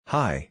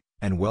Hi,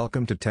 and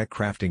welcome to Tech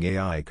Crafting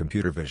AI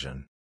Computer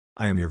Vision.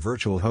 I am your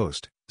virtual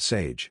host,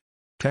 Sage.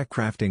 Tech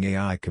Crafting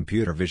AI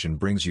Computer Vision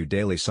brings you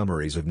daily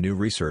summaries of new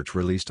research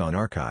released on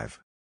arXiv.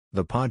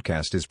 The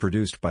podcast is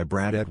produced by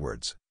Brad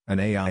Edwards, an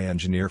AI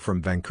engineer from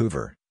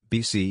Vancouver,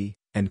 BC,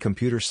 and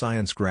computer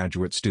science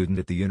graduate student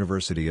at the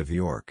University of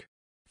York.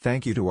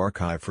 Thank you to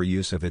arXiv for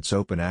use of its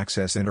open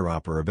access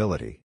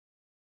interoperability.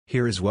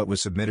 Here is what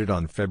was submitted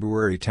on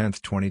February 10,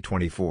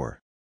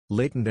 2024.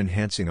 Latent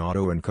Enhancing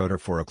Auto-encoder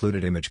for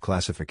Occluded Image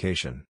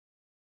Classification.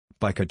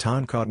 By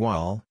Ketan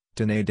Kotwal,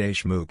 Tanay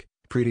Deshmukh,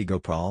 Preeti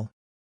Gopal.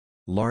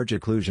 Large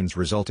occlusions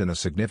result in a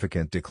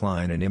significant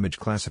decline in image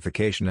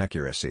classification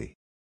accuracy.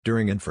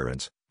 During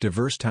inference,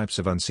 diverse types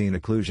of unseen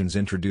occlusions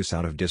introduce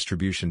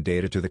out-of-distribution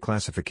data to the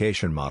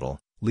classification model,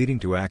 leading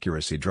to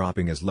accuracy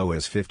dropping as low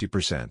as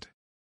 50%.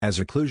 As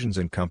occlusions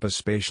encompass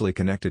spatially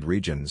connected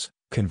regions,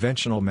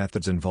 conventional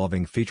methods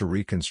involving feature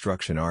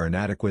reconstruction are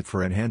inadequate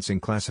for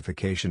enhancing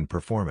classification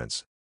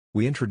performance.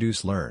 We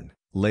introduce Learn,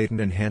 Latent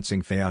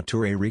Enhancing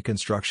Feature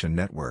Reconstruction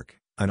Network,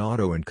 an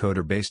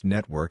auto-encoder-based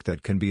network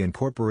that can be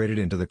incorporated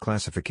into the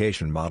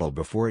classification model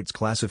before its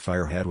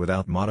classifier head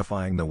without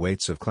modifying the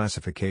weights of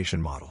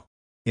classification model.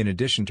 In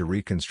addition to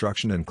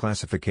reconstruction and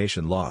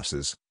classification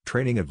losses,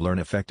 training of Learn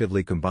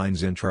effectively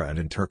combines intra- and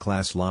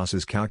interclass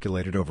losses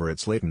calculated over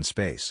its latent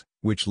space,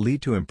 which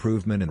lead to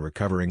improvement in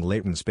recovering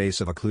latent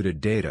space of occluded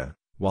data,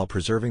 while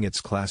preserving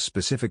its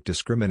class-specific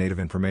discriminative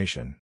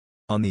information.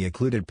 On the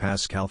occluded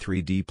Pascal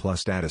 3D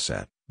Plus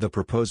dataset, the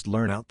proposed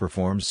Learn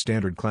outperforms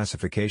standard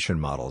classification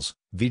models,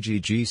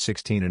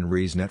 VGG16 and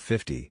ResNet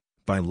 50,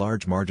 by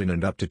large margin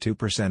and up to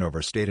 2%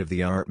 over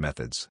state-of-the-art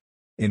methods.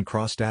 In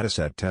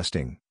cross-dataset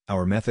testing,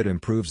 our method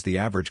improves the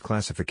average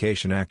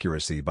classification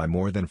accuracy by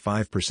more than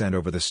 5%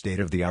 over the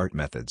state-of-the-art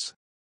methods.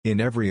 In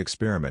every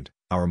experiment,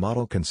 our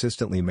model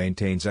consistently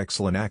maintains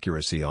excellent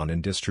accuracy on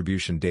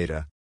in-distribution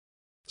data.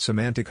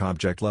 Semantic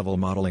Object-Level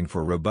Modeling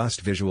for Robust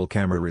Visual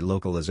Camera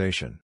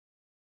Relocalization.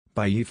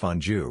 By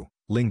Yifan Zhu,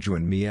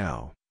 Lingjuan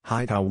Miao,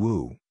 Haitao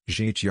Wu,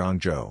 Zhiqiang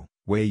Zhou,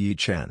 Weiyi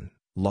Chen,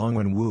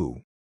 Longwen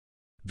Wu.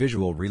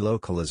 Visual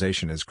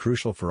relocalization is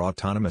crucial for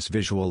autonomous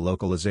visual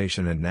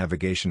localization and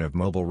navigation of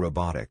mobile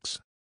robotics.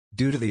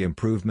 Due to the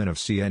improvement of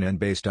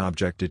CNN-based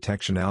object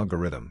detection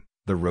algorithm,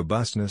 the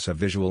robustness of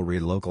visual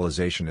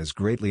relocalization is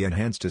greatly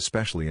enhanced,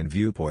 especially in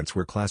viewpoints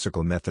where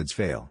classical methods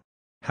fail.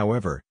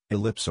 However,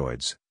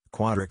 ellipsoids,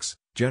 quadrics,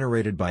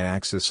 generated by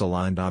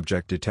axis-aligned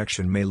object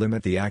detection may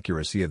limit the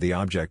accuracy of the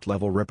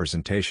object-level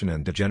representation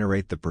and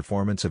degenerate the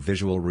performance of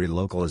visual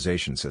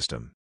relocalization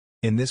system.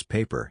 In this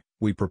paper,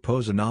 we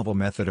propose a novel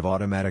method of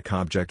automatic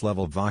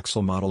object-level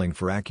voxel modeling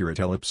for accurate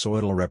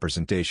ellipsoidal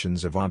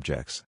representations of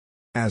objects.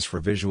 As for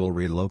visual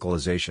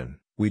relocalization,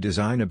 we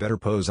design a better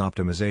pose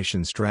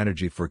optimization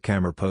strategy for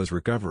camera pose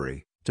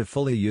recovery, to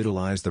fully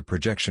utilize the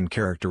projection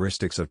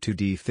characteristics of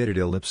 2D fitted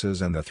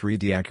ellipses and the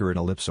 3D accurate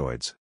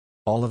ellipsoids.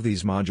 All of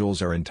these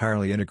modules are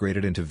entirely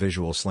integrated into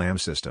Visual SLAM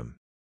system.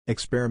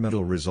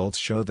 Experimental results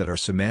show that our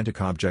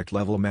semantic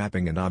object-level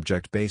mapping and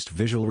object-based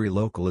visual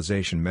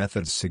relocalization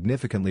methods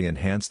significantly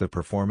enhance the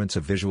performance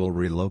of visual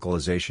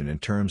relocalization in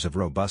terms of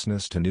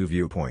robustness to new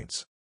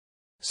viewpoints.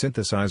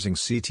 Synthesizing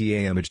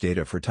CTA image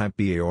data for Type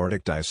B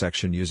aortic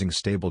dissection using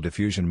stable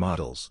diffusion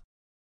models.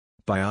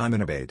 By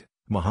Aminabad,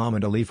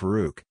 Muhammad Ali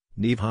Farouk,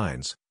 Neve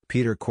Hines,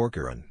 Peter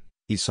Corcoran,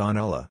 Ihsan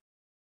Ullah.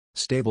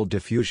 Stable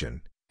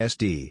diffusion,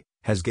 SD,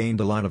 has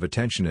gained a lot of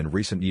attention in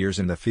recent years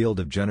in the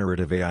field of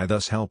generative AI,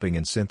 thus helping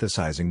in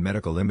synthesizing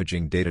medical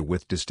imaging data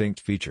with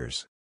distinct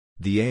features.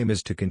 The aim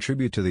is to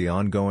contribute to the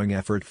ongoing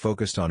effort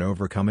focused on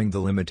overcoming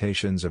the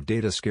limitations of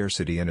data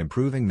scarcity and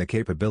improving the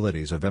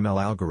capabilities of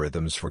ML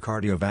algorithms for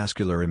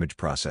cardiovascular image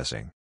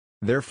processing.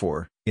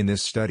 Therefore, in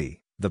this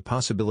study, the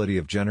possibility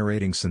of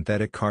generating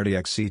synthetic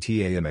cardiac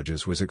CTA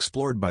images was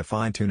explored by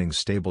fine-tuning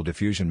stable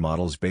diffusion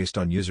models based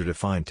on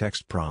user-defined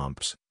text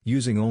prompts,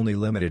 using only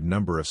limited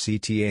number of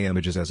CTA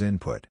images as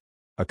input.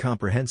 A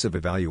comprehensive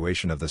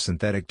evaluation of the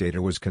synthetic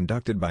data was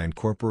conducted by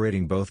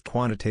incorporating both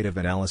quantitative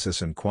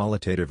analysis and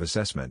qualitative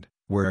assessment,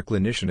 where a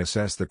clinician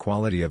assessed the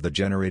quality of the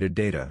generated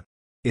data.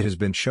 It has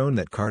been shown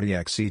that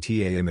cardiac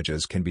CTA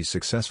images can be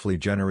successfully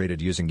generated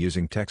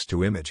using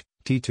text-to-image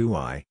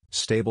 (T2I)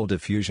 stable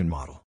diffusion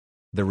model.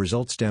 The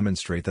results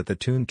demonstrate that the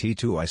tuned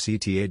T2I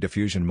CTA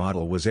diffusion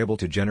model was able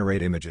to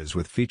generate images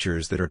with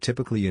features that are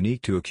typically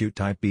unique to acute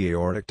type B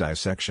aortic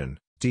dissection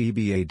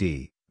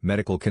 (TBAD)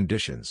 medical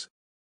conditions.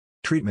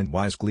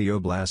 Treatment-wise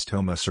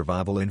glioblastoma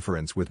survival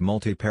inference with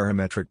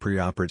multi-parametric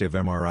preoperative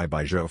MRI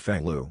by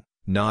Zhou Lu,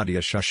 Nadia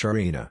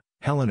Shasharina,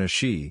 Helena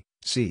Shi,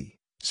 C.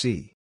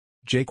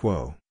 Jake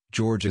Kuo,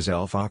 Georges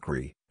El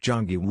Fakhri,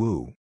 Zhongyi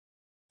Wu.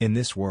 In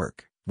this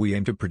work, we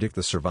aim to predict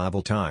the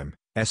survival time,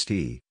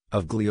 ST,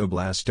 of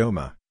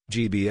glioblastoma,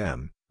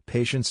 GBM,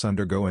 patients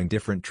undergoing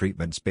different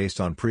treatments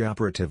based on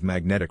preoperative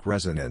magnetic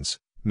resonance,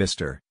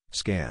 MR,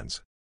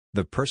 scans.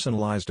 The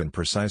personalized and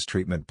precise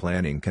treatment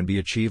planning can be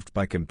achieved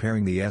by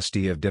comparing the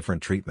ST of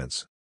different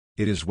treatments.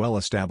 It is well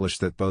established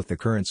that both the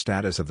current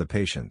status of the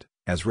patient,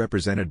 as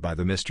represented by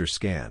the MR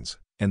scans,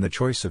 and the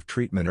choice of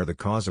treatment are the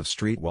cause of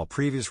street. While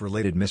previous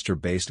related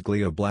MR-based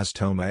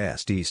glioblastoma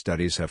ST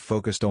studies have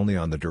focused only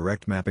on the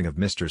direct mapping of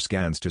MR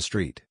scans to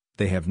street,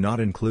 they have not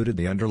included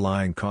the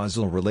underlying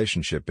causal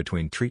relationship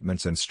between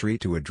treatments and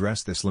street. To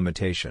address this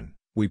limitation,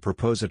 we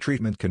propose a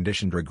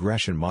treatment-conditioned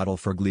regression model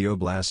for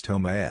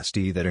glioblastoma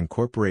ST that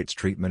incorporates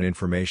treatment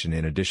information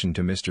in addition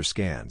to MR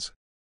scans.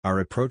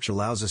 Our approach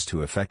allows us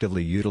to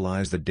effectively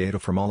utilize the data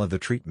from all of the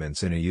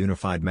treatments in a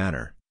unified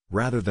manner,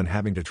 rather than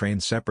having to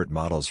train separate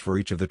models for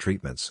each of the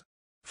treatments.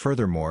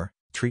 Furthermore,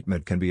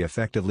 treatment can be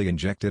effectively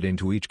injected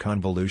into each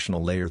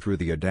convolutional layer through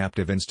the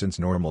adaptive instance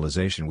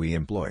normalization we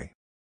employ.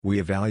 We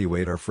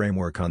evaluate our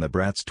framework on the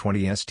BRATS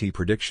 20 ST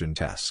prediction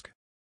task.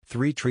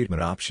 3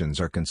 treatment options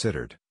are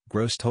considered: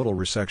 gross total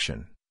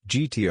resection,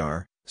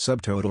 GTR,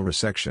 subtotal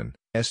resection,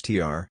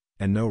 STR,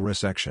 and no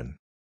resection.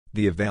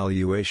 The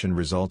evaluation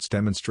results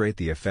demonstrate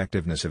the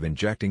effectiveness of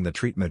injecting the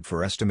treatment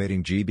for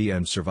estimating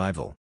GBM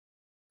survival.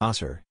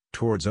 OSSAR,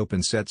 towards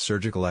open-set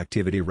surgical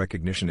activity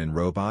recognition in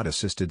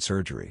robot-assisted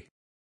surgery.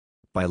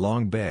 By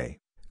Long Bei,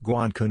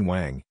 Guankun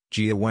Wang,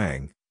 Jia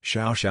Wang,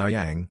 Xiao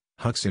Yang,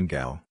 Huxin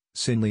Gao,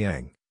 Xin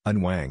Liang,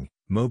 Un Wang,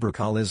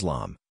 Mobarkal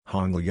Islam,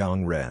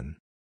 Hongliang Ren.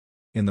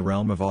 In the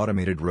realm of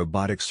automated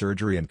robotic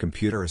surgery and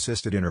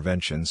computer-assisted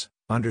interventions,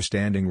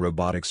 understanding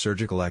robotic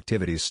surgical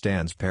activities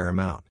stands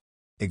paramount.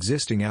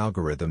 Existing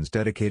algorithms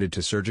dedicated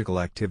to surgical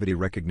activity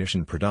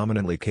recognition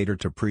predominantly cater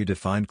to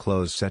predefined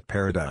closed-set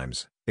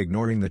paradigms,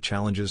 ignoring the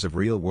challenges of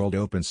real-world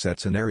open-set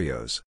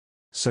scenarios.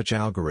 Such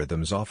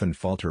algorithms often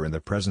falter in the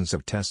presence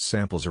of test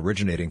samples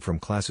originating from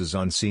classes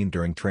unseen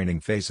during training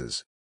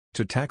phases.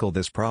 To tackle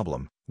this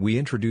problem, we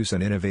introduce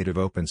an innovative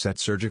open-set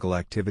surgical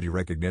activity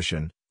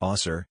recognition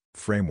 (OSSAR)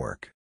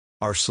 framework.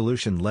 Our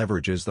solution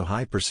leverages the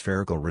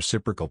hyperspherical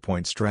reciprocal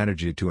point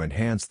strategy to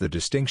enhance the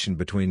distinction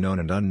between known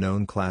and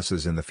unknown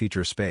classes in the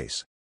feature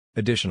space.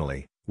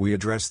 Additionally, we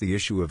address the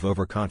issue of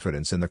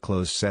overconfidence in the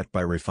closed set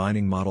by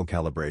refining model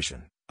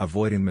calibration,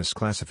 avoiding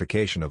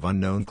misclassification of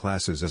unknown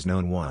classes as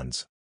known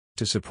ones.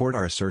 To support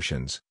our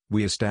assertions,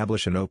 we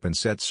establish an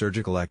open-set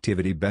surgical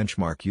activity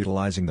benchmark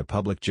utilizing the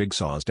public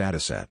Jigsaw's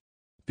dataset.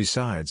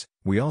 Besides,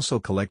 we also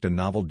collect a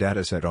novel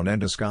dataset on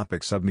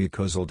endoscopic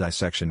submucosal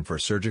dissection for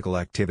surgical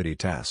activity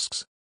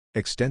tasks.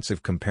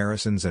 Extensive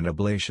comparisons and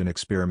ablation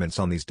experiments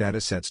on these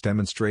datasets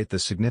demonstrate the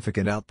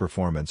significant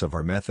outperformance of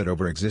our method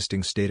over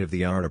existing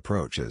state-of-the-art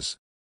approaches.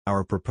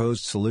 Our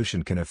proposed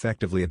solution can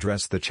effectively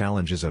address the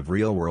challenges of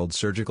real-world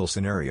surgical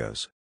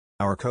scenarios.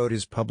 Our code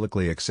is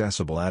publicly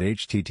accessible at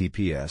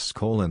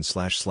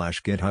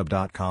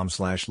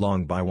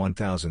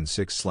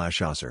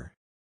https://github.com/longbei1006/OSSAR.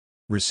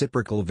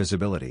 Reciprocal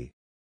visibility.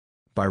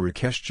 By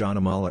Rakesh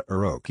Janamala,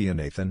 Arokia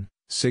Nathan,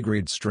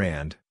 Sigrid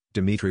Strand,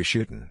 Dimitri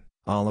Shutin,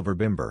 Oliver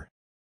Bimber.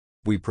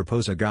 We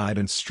propose a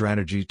guidance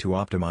strategy to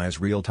optimize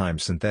real-time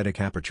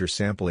synthetic aperture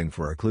sampling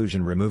for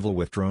occlusion removal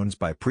with drones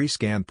by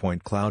pre-scan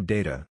point cloud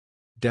data.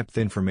 Depth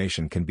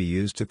information can be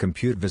used to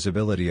compute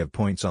visibility of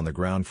points on the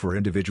ground for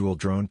individual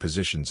drone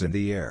positions in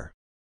the air.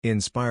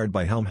 Inspired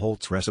by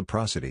Helmholtz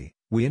reciprocity,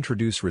 we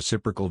introduce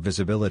reciprocal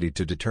visibility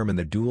to determine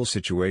the dual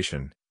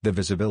situation, the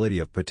visibility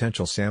of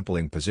potential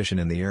sampling position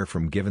in the air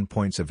from given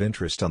points of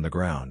interest on the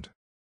ground.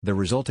 The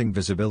resulting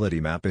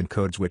visibility map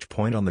encodes which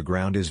point on the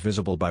ground is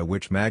visible by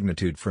which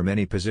magnitude from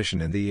any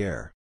position in the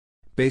air.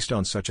 Based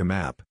on such a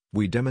map,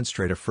 we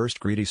demonstrate a first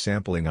greedy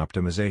sampling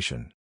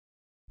optimization.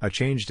 A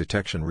change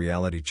detection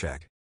reality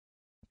check.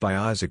 By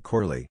Isaac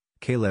Corley,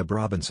 Caleb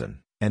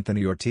Robinson,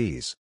 Anthony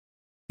Ortiz.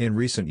 In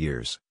recent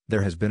years,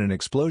 there has been an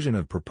explosion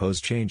of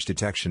proposed change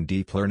detection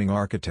deep learning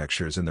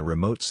architectures in the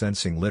remote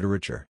sensing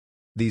literature.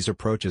 These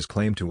approaches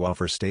claim to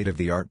offer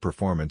state-of-the-art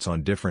performance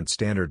on different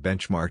standard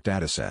benchmark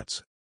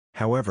datasets.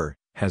 However,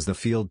 has the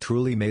field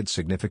truly made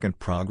significant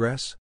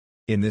progress?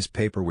 In this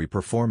paper we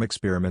perform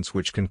experiments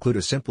which conclude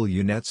a simple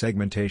U-Net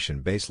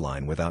segmentation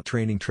baseline without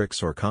training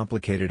tricks or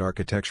complicated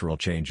architectural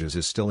changes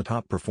is still a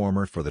top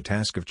performer for the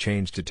task of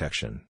change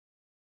detection.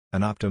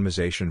 An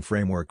optimization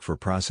framework for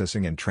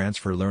processing and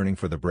transfer learning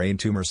for the brain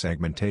tumor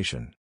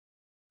segmentation.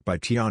 By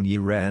Tianyi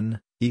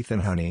Ren,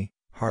 Ethan Honey,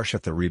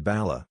 Harshatha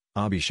Ribala,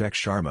 Abhishek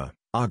Sharma,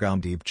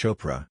 Agamdeep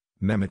Chopra,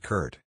 Mehmet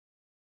Kurt.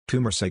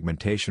 Tumor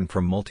segmentation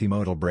from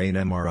multimodal brain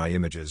MRI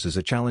images is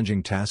a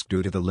challenging task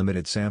due to the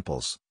limited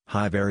samples,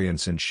 high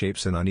variance in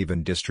shapes and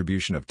uneven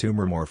distribution of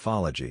tumor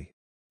morphology.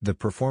 The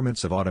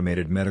performance of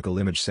automated medical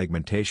image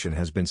segmentation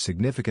has been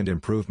significant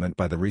improvement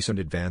by the recent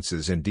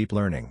advances in deep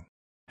learning.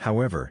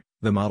 However,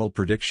 the model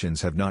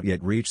predictions have not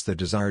yet reached the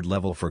desired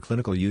level for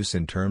clinical use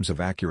in terms of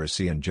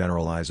accuracy and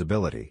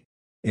generalizability.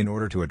 In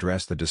order to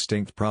address the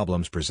distinct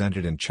problems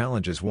presented in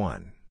Challenges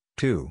 1,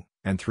 2,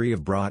 and 3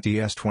 of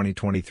BRATS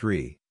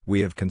 2023,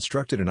 we have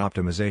constructed an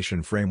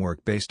optimization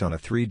framework based on a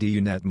 3D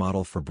U-Net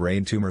model for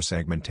brain tumor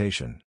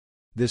segmentation.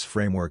 This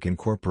framework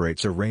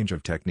incorporates a range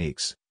of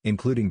techniques,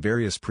 including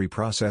various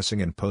pre-processing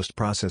and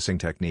post-processing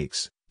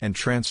techniques, and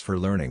transfer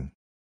learning.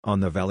 On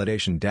the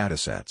validation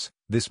datasets,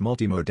 this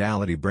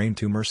multimodality brain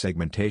tumor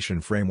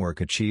segmentation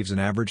framework achieves an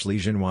average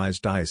lesion-wise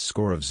DICE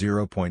score of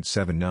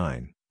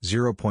 0.79,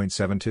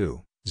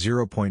 0.72,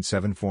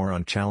 0.74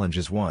 on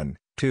Challenges 1,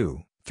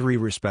 2, 3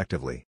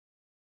 respectively.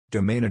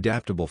 Domain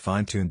Adaptable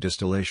Fine-Tuned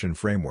Distillation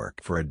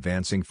Framework for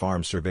Advancing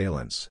Farm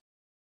Surveillance.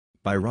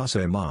 By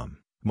Rasa Imam,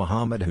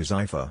 Mohammad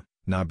Huzaifa,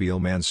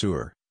 Nabil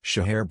Mansour,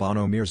 Shaher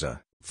Bano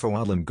Mirza,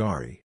 Fouad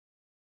Lamgari.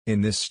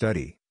 In this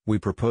study, we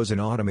propose an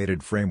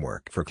automated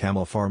framework for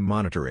camel farm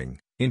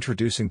monitoring,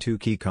 introducing two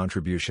key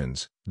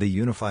contributions, the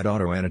Unified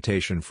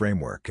Auto-Annotation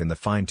Framework and the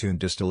Fine-Tuned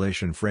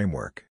Distillation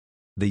Framework.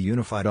 The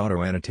Unified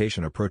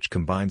Auto-Annotation approach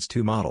combines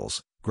two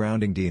models,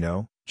 Grounding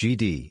Dino,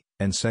 GD,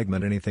 and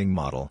Segment Anything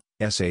Model,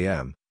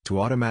 SAM, to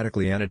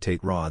automatically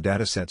annotate raw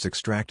datasets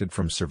extracted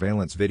from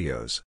surveillance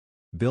videos.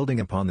 Building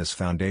upon this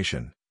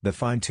foundation, the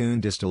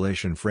Fine-Tuned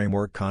Distillation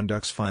Framework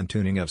conducts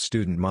fine-tuning of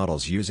student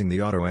models using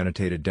the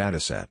auto-annotated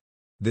dataset.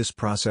 This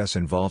process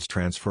involves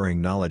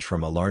transferring knowledge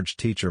from a large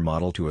teacher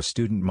model to a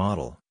student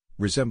model,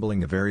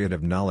 resembling a variant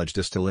of knowledge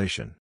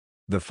distillation.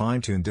 The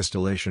fine-tuned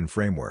distillation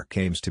framework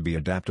aims to be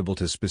adaptable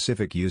to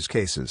specific use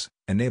cases,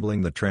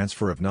 enabling the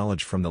transfer of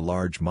knowledge from the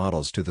large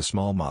models to the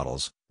small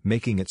models,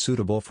 making it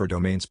suitable for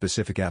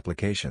domain-specific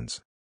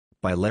applications.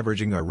 By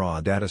leveraging a raw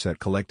dataset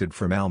collected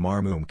from Al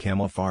Marmoom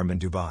Camel Farm in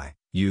Dubai,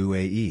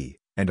 UAE,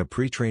 and a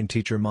pre-trained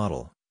teacher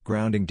model,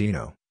 Grounding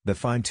Dino, the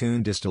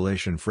fine-tuned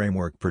distillation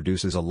framework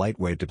produces a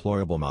lightweight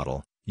deployable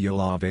model,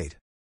 ULAV8.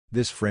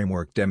 This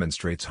framework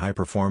demonstrates high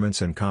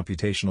performance and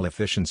computational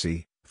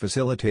efficiency,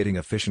 facilitating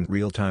efficient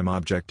real-time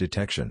object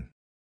detection.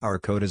 Our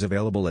code is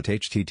available at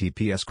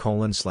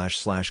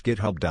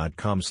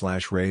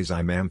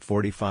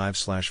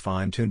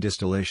https://github.com/raiseimam45/fine-tuned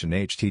distillation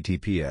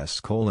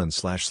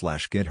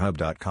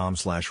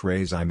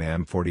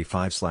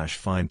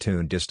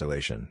https://github.com/raiseimam45/fine-tuned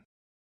distillation.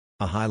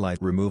 A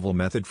highlight removal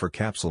method for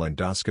capsule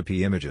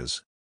endoscopy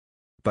images.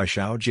 By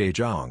Xiaojie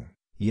Zhang,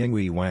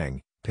 Yinghui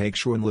Wang,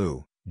 Peixian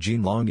Liu,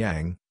 Jinlong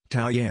Yang,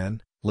 Tao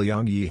Yan,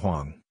 Liangyi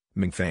Huang,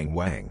 Mingfang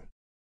Wang.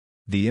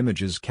 The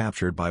images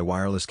captured by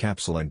wireless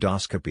capsule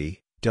endoscopy,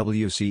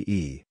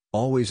 WCE,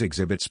 always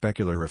exhibit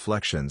specular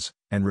reflections,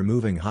 and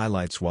removing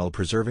highlights while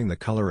preserving the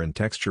color and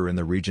texture in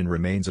the region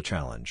remains a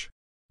challenge.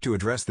 To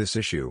address this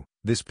issue,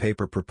 this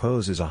paper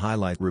proposes a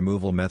highlight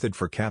removal method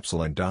for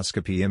capsule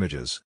endoscopy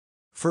images.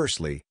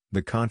 Firstly,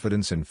 the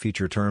confidence and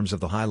feature terms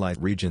of the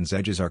highlight region's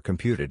edges are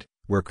computed,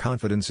 where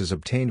confidence is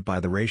obtained by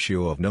the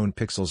ratio of known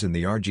pixels in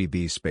the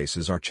RGB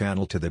spaces are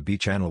channeled to the B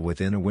channel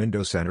within a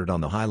window centered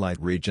on the highlight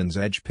region's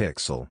edge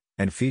pixel,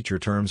 and feature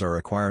terms are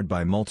acquired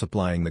by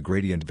multiplying the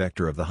gradient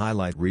vector of the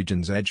highlight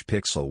region's edge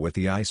pixel with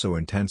the ISO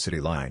intensity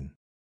line.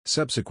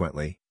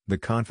 Subsequently, the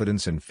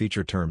confidence and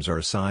feature terms are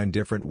assigned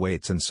different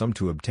weights and summed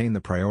to obtain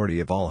the priority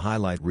of all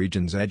highlight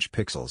region's edge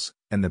pixels,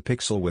 and the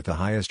pixel with the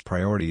highest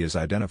priority is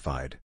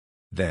identified.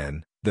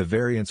 Then, the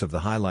variance of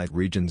the highlight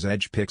region's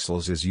edge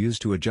pixels is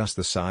used to adjust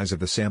the size of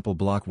the sample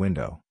block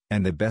window,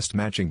 and the best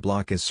matching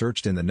block is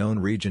searched in the known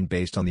region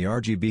based on the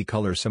RGB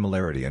color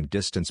similarity and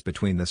distance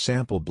between the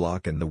sample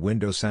block and the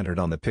window centered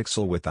on the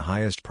pixel with the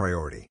highest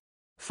priority.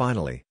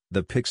 Finally,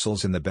 the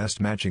pixels in the best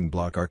matching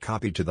block are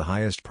copied to the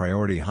highest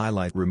priority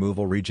highlight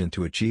removal region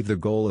to achieve the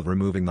goal of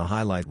removing the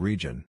highlight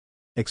region.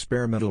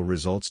 Experimental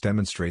results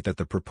demonstrate that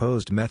the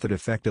proposed method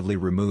effectively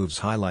removes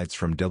highlights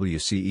from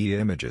WCE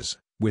images,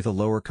 with a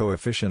lower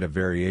coefficient of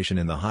variation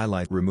in the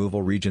highlight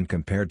removal region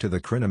compared to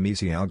the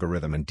Krinomisi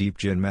algorithm and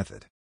DeepGen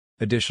method.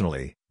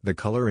 Additionally, the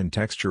color and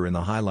texture in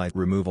the highlight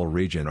removal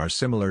region are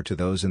similar to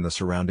those in the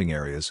surrounding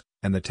areas,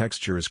 and the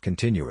texture is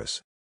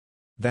continuous.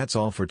 That's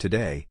all for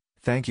today.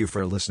 Thank you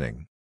for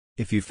listening.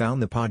 If you found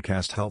the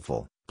podcast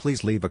helpful,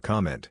 please leave a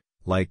comment,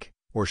 like,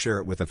 or share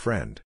it with a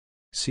friend.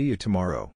 See you tomorrow.